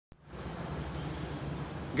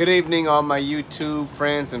Good evening, all my YouTube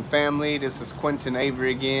friends and family. This is Quentin Avery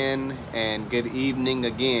again, and good evening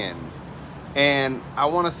again. And I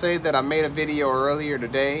want to say that I made a video earlier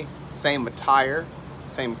today, same attire,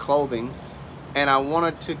 same clothing, and I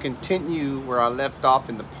wanted to continue where I left off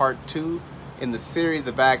in the part 2 in the series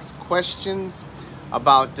of Asked Questions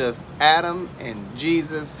about does Adam and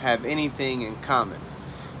Jesus have anything in common?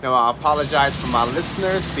 Now, I apologize for my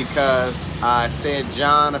listeners because I said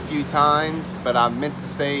John a few times, but I meant to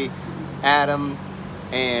say Adam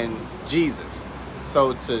and Jesus.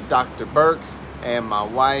 So to Dr. Burks and my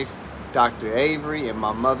wife, Dr. Avery, and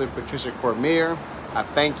my mother, Patricia Cormier, I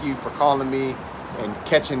thank you for calling me and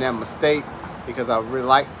catching that mistake, because I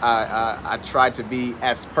really I tried to be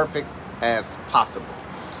as perfect as possible.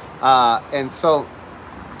 And so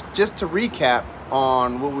just to recap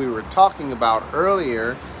on what we were talking about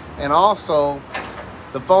earlier, and also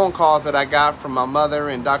the phone calls that I got from my mother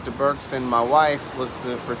and Dr. Burks and my wife was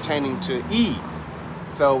pertaining to Eve.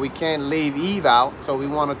 So we can't leave Eve out, so we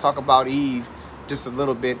want to talk about Eve just a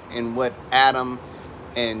little bit and what Adam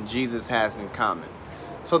and Jesus has in common.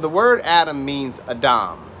 So the word Adam means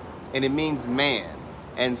Adam, and it means man.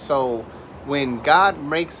 And so when God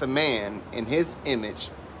makes a man in his image,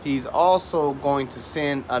 he's also going to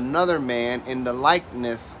send another man in the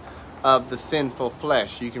likeness of the sinful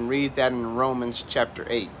flesh. You can read that in Romans chapter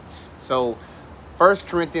 8. So 1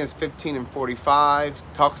 Corinthians 15 and 45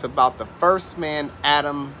 talks about the first man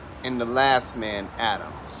Adam and the last man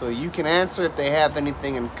Adam. So you can answer if they have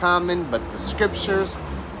anything in common, but the scriptures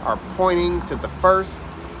are pointing to the first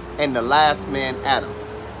and the last man Adam.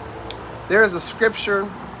 There is a scripture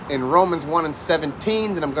in Romans 1 and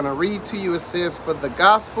 17 that I'm going to read to you. It says, For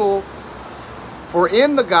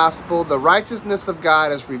in the gospel, the righteousness of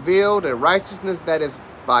God is revealed, a righteousness that is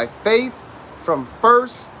by faith from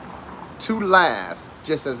first to last.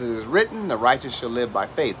 Just as it is written, the righteous shall live by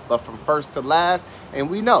faith. But from first to last, and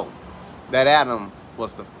we know that Adam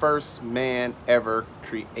was the first man ever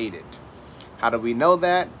created. How do we know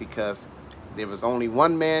that? Because there was only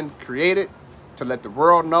one man created to let the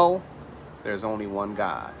world know there's only one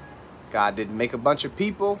God. God didn't make a bunch of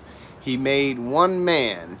people. He made one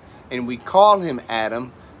man. And we call him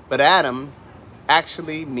Adam, but Adam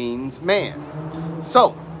actually means man.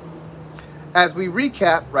 So, as we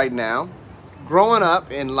recap right now, growing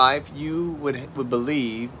up in life, you would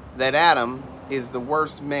believe that Adam is the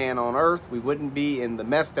worst man on earth. We wouldn't be in the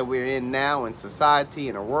mess that we're in now in society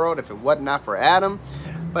and the world if it was not for Adam.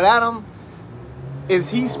 But Adam, is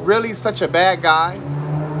he really such a bad guy?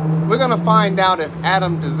 We're going to find out if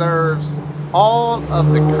Adam deserves all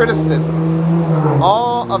of the criticism,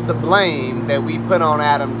 all of the blame that we put on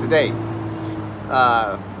Adam today.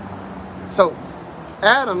 So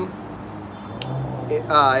Adam,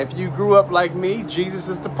 if you grew up like me, Jesus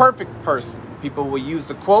is the perfect person. People will use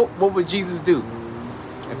the quote, what would Jesus do?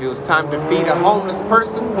 If it was time to feed a homeless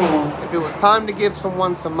person, if it was time to give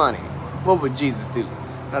someone some money, what would Jesus do?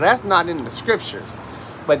 Now that's not in the scriptures,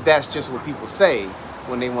 but that's just what people say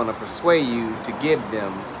when they want to persuade you to give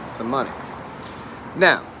them some money.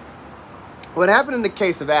 Now, what happened in the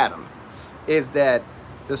case of Adam is that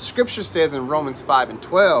the scripture says in Romans 5 and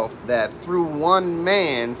 12 that through one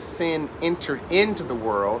man sin entered into the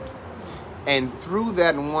world, and through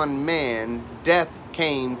that one man death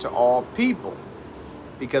came to all people,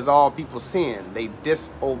 because all people sinned. They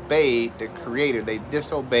disobeyed the Creator. They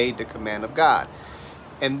disobeyed the command of God.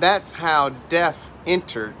 And that's how death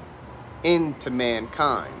entered into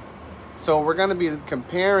mankind. So we're going to be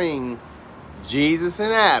comparing Jesus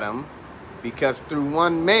and Adam, because through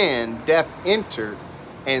one man death entered,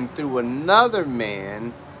 and through another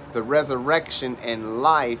man the resurrection and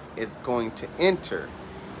life is going to enter.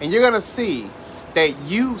 And you're going to see that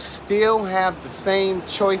you still have the same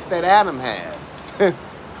choice that Adam had.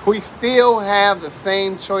 We still have the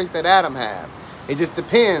same choice that Adam had. It just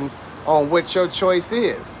depends on what your choice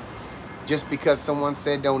is. Just because someone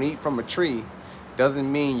said don't eat from a tree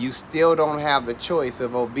doesn't mean you still don't have the choice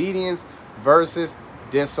of obedience versus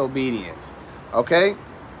disobedience. Okay?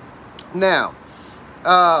 Now,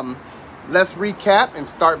 let's recap and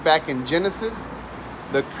start back in Genesis.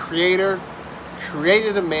 The Creator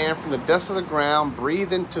created a man from the dust of the ground,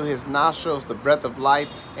 breathed into his nostrils the breath of life,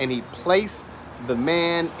 and he placed the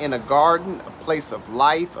man in a garden, a place of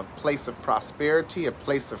life, a place of prosperity, a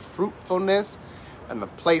place of fruitfulness, and a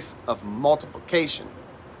place of multiplication.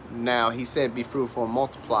 Now, he said, be fruitful and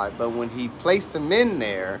multiply. But when he placed him in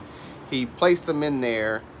there, he placed him in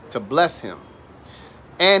there to bless him.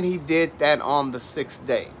 And he did that on the 6th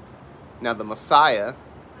day. Now, the Messiah,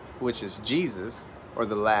 which is Jesus, or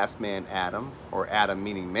the last man Adam, or Adam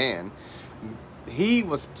meaning man, he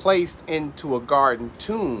was placed into a garden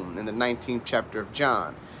tomb in the 19th chapter of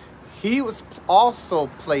John. He was also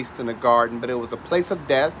placed in a garden, but it was a place of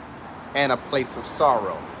death and a place of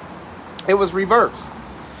sorrow. It was reversed.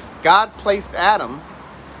 God placed Adam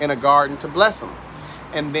in a garden to bless him.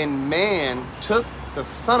 And then man took the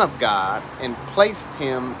Son of God and placed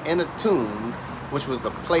him in a tomb, which was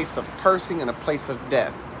a place of cursing and a place of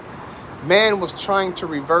death. Man was trying to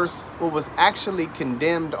reverse what was actually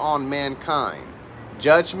condemned on mankind.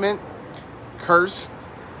 Judgment, cursed,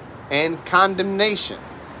 and condemnation.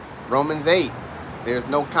 Romans 8, there's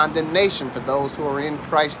no condemnation for those who are in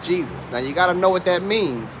Christ Jesus. Now you got to know what that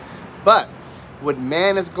means. But what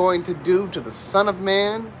man is going to do to the Son of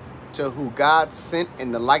Man, to who God sent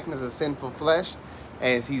in the likeness of sinful flesh,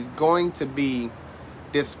 as he's going to be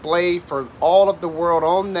displayed for all of the world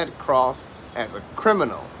on that cross as a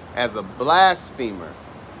criminal, as a blasphemer,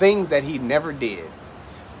 things that he never did.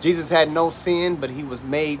 Jesus had no sin, but he was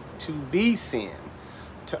made to be sin,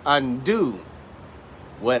 to undo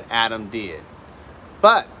what Adam did.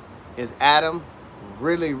 But is Adam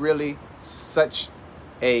really, really such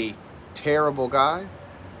a terrible guy?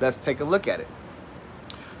 Let's take a look at it.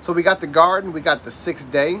 So we got the garden, we got the sixth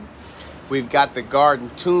day, we've got the garden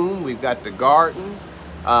tomb, we've got the garden.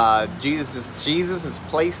 Jesus is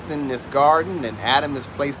placed in this garden, and Adam is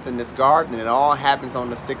placed in this garden, and it all happens on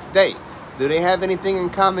the sixth day. Do they have anything in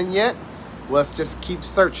common yet? Let's just keep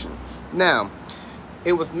searching. Now,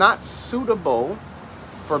 it was not suitable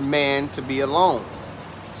for man to be alone.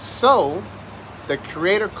 So, the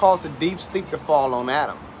Creator caused a deep sleep to fall on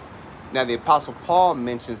Adam. Now, the Apostle Paul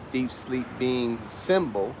mentions deep sleep being a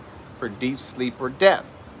symbol for deep sleep or death.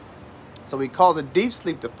 So he caused a deep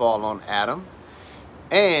sleep to fall on Adam,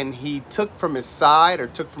 and he took from his side, or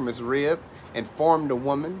took from his rib, and formed a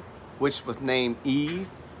woman, which was named Eve,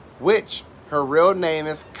 which her real name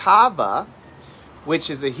is Kava, which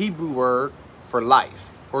is a Hebrew word for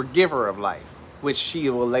life, or giver of life, which she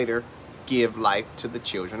will later give life to the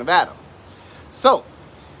children of Adam. So,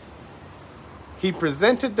 he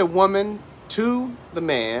presented the woman to the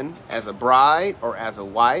man as a bride or as a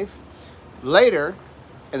wife. Later,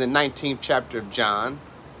 in the 19th chapter of John,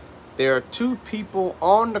 there are two people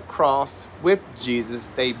on the cross with Jesus.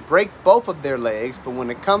 They break both of their legs, but when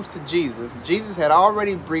it comes to Jesus, Jesus had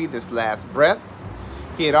already breathed his last breath.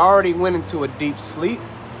 He had already went into a deep sleep,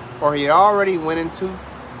 or he had already went into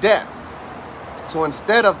death. So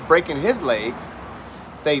instead of breaking his legs,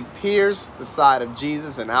 they pierced the side of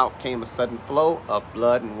Jesus, and out came a sudden flow of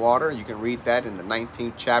blood and water. You can read that in the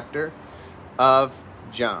 19th chapter of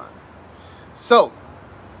John. So,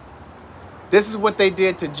 this is what they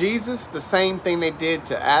did to Jesus, the same thing they did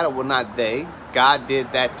to Adam. Well, not they. God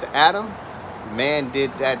did that to Adam. Man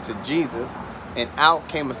did that to Jesus. And out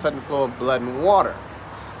came a sudden flow of blood and water.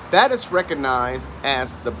 That is recognized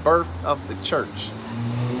as the birth of the church.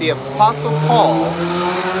 The Apostle Paul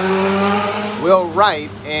will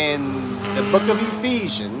write in the book of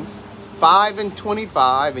Ephesians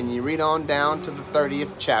 5:25, and you read on down to the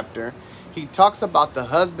 30th chapter, he talks about the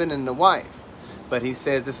husband and the wife. But he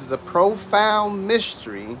says this is a profound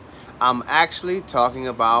mystery. I'm actually talking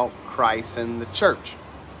about Christ and the church.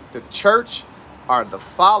 The church are the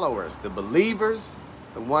followers, the believers,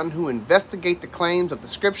 the one who investigate the claims of the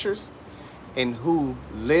scriptures, and who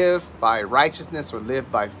live by righteousness or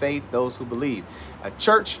live by faith, those who believe. A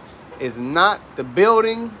church is not the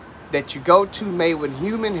building that you go to made with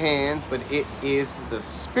human hands, but it is the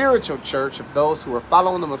spiritual church of those who are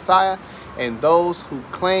following the Messiah and those who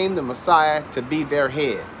claim the Messiah to be their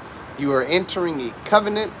head. You are entering a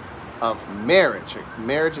covenant of marriage.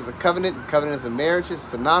 Marriage is a covenant, and covenant is a marriage. It's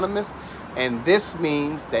synonymous, and this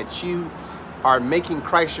means that you are making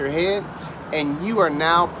Christ your head, and you are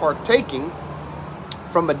now partaking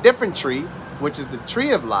from a different tree, which is the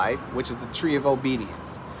tree of life, which is the tree of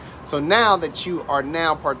obedience. So now that you are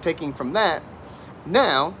now partaking from that,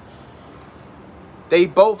 now they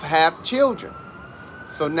both have children.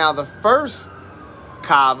 So now the first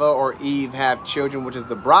Kava or Eve have children, which is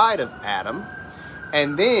the bride of Adam.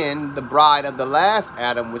 And then the bride of the last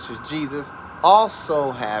Adam, which is Jesus,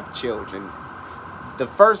 also have children. The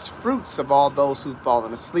first fruits of all those who've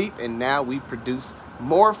fallen asleep, and now we produce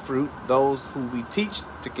more fruit, those who we teach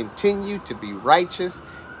to continue to be righteous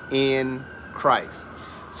in Christ.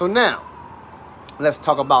 So now, let's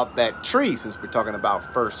talk about that tree, since we're talking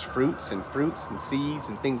about first fruits and seeds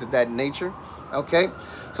and things of that nature. Okay,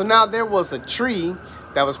 so now there was a tree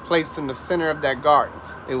that was placed in the center of that garden.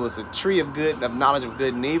 It was a tree of good, of knowledge of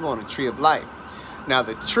good and evil, and a tree of life. Now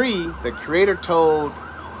the tree, the Creator told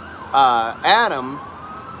Adam,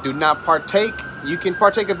 do not partake. You can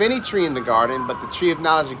partake of any tree in the garden, but the tree of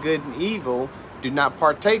knowledge of good and evil, do not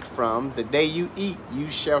partake from, the day you eat, you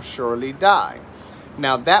shall surely die.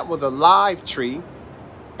 Now that was a live tree,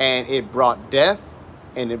 and it brought death,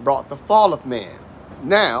 and it brought the fall of man.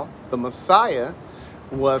 Now, the Messiah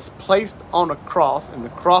was placed on a cross, and the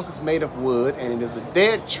cross is made of wood, and it is a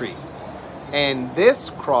dead tree. And this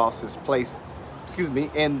cross is placed,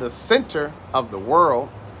 in the center of the world,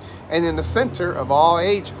 and in the center of all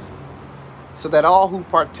ages, so that all who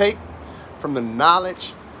partake from the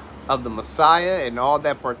knowledge of the Messiah, and all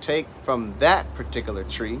that partake from that particular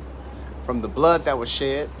tree, from the blood that was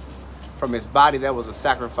shed, from his body that was a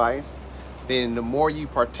sacrifice, then the more you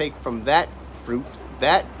partake from that fruit,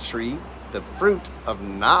 that tree, the fruit of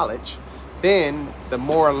knowledge, then the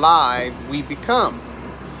more alive we become.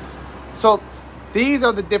 So these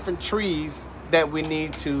are the different trees that we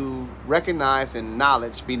need to recognize and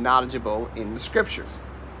be knowledgeable in the scriptures.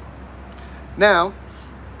 Now,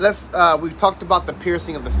 we've talked about the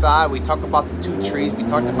piercing of the side. We talked about the two trees. We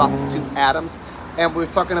talked about the two Adams, and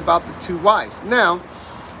we're talking about the two wives. Now,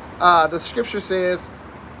 the scripture says,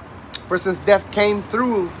 for since death came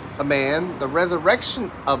through a man, the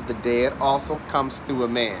resurrection of the dead also comes through a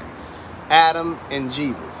man, Adam and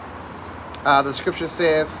Jesus. The scripture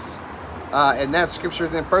says, and that scripture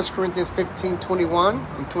is in 1 Corinthians 15, 21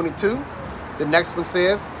 and 22. The next one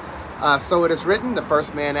says, so it is written, the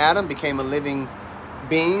first man Adam became a living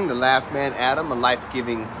being, the last man Adam a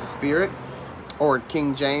life-giving spirit. Or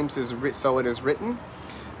King James is so it is written,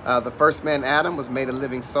 the first man Adam was made a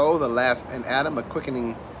living soul, the last man Adam a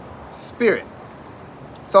quickening spirit.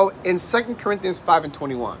 So in 2 Corinthians 5 and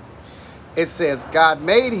 21, it says, God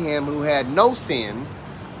made him who had no sin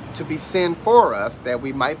to be sin for us, that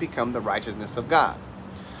we might become the righteousness of God.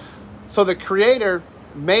 So the Creator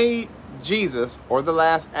made Jesus, or the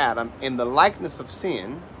last Adam, in the likeness of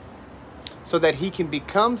sin, so that he can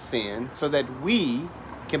become sin, so that we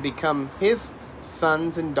can become his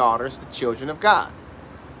sons and daughters, the children of God.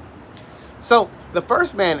 So the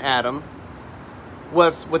first man Adam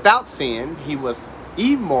was without sin. He was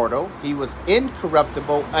immortal. He was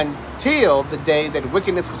incorruptible until the day that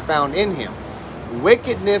wickedness was found in him.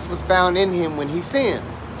 Wickedness was found in him when he sinned.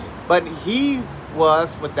 But he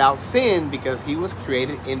was without sin because he was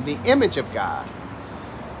created in the image of God.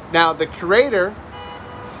 Now the Creator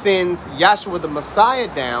sends Yahshua the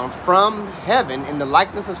Messiah down from heaven in the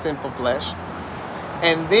likeness of sinful flesh.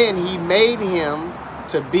 And then he made him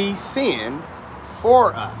to be sin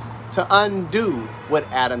for us, to undo what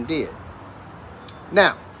Adam did.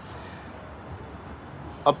 Now,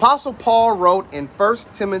 Apostle Paul wrote in 1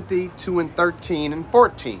 Timothy 2 and 13 and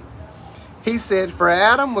 14. He said, for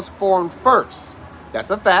Adam was formed first.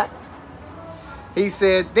 That's a fact. He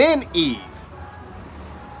said, then Eve.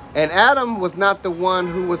 And Adam was not the one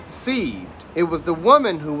who was deceived. It was the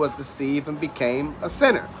woman who was deceived and became a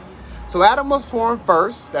sinner. So Adam was formed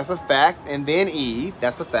first. That's a fact. And then Eve.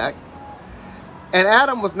 That's a fact. And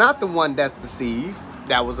Adam was not the one that's deceived.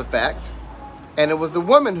 That was a fact. And it was the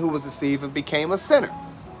woman who was deceived and became a sinner.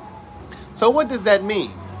 So what does that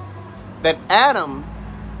mean? That Adam,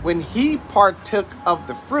 when he partook of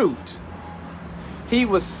the fruit, he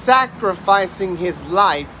was sacrificing his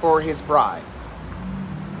life for his bride.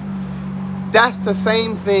 That's the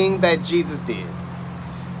same thing that Jesus did.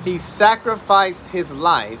 He sacrificed his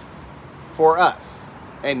life for us,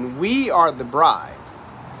 and we are the bride.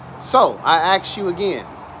 So I ask you again,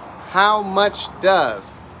 how much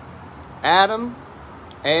does Adam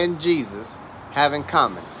and Jesus have in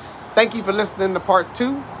common? Thank you for listening to part 2.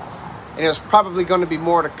 And there's probably going to be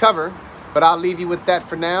more to cover, but I'll leave you with that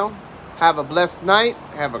for now. Have a blessed night.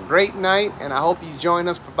 Have a great night. And I hope you join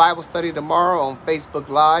us for Bible study tomorrow on Facebook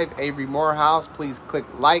Live, Avery Morehouse. Please click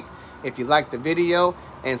like if you like the video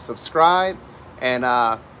and subscribe.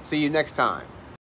 And see you next time.